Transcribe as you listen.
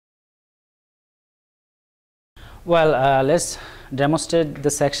Well, let's demonstrate the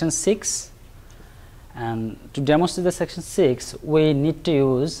section 6, and to demonstrate the section 6 we need to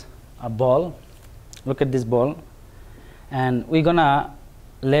use a ball. Look at this ball, and we're gonna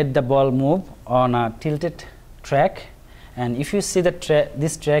let the ball move on a tilted track. And if you see that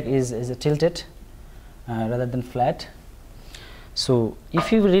this track is a tilted rather than flat, so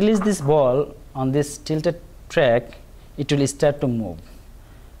if you release this ball on this tilted track, it will start to move.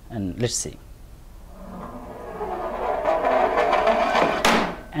 And let's see.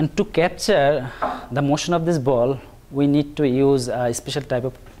 And to capture the motion of this ball, we need to use a special type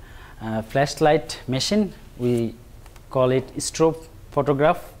of flashlight machine. We call it strobe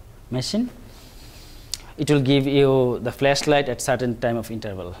photograph machine. It will give you the flashlight at certain time of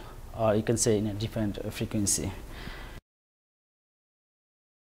interval, or you can say in a different frequency.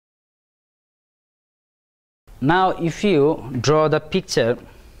 Now if you draw the picture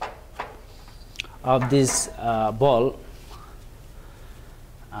of this ball,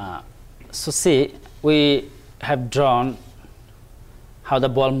 so see, we have drawn how the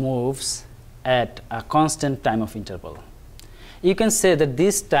ball moves at a constant time of interval. You can say that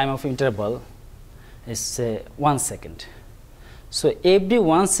this time of interval is say 1 second. So every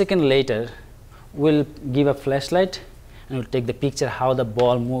 1 second later we'll give a flashlight and we'll take the picture how the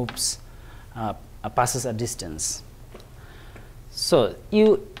ball moves, passes a distance. So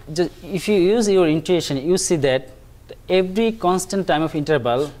if you use your intuition, you see that every constant time of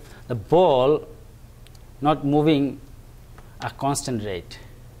interval the ball not moving a constant rate,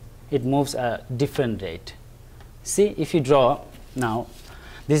 it moves a different rate. See, if you draw now,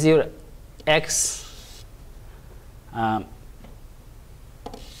 this is your x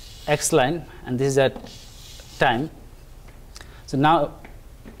line, and this is at time. So now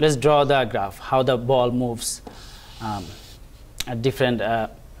let's draw the graph how the ball moves at different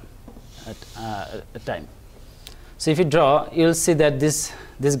time. So if you draw, you'll see that this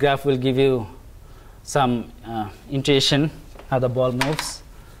graph will give you some intuition how the ball moves.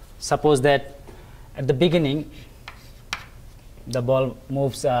 Suppose that at the beginning the ball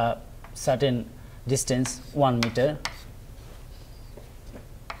moves a certain distance, 1 meter,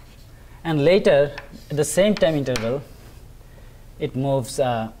 and later at the same time interval it moves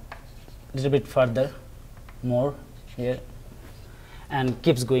a little bit further, more here, and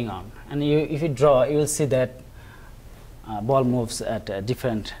keeps going on. And if you draw, you will see that ball moves at a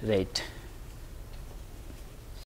different rate.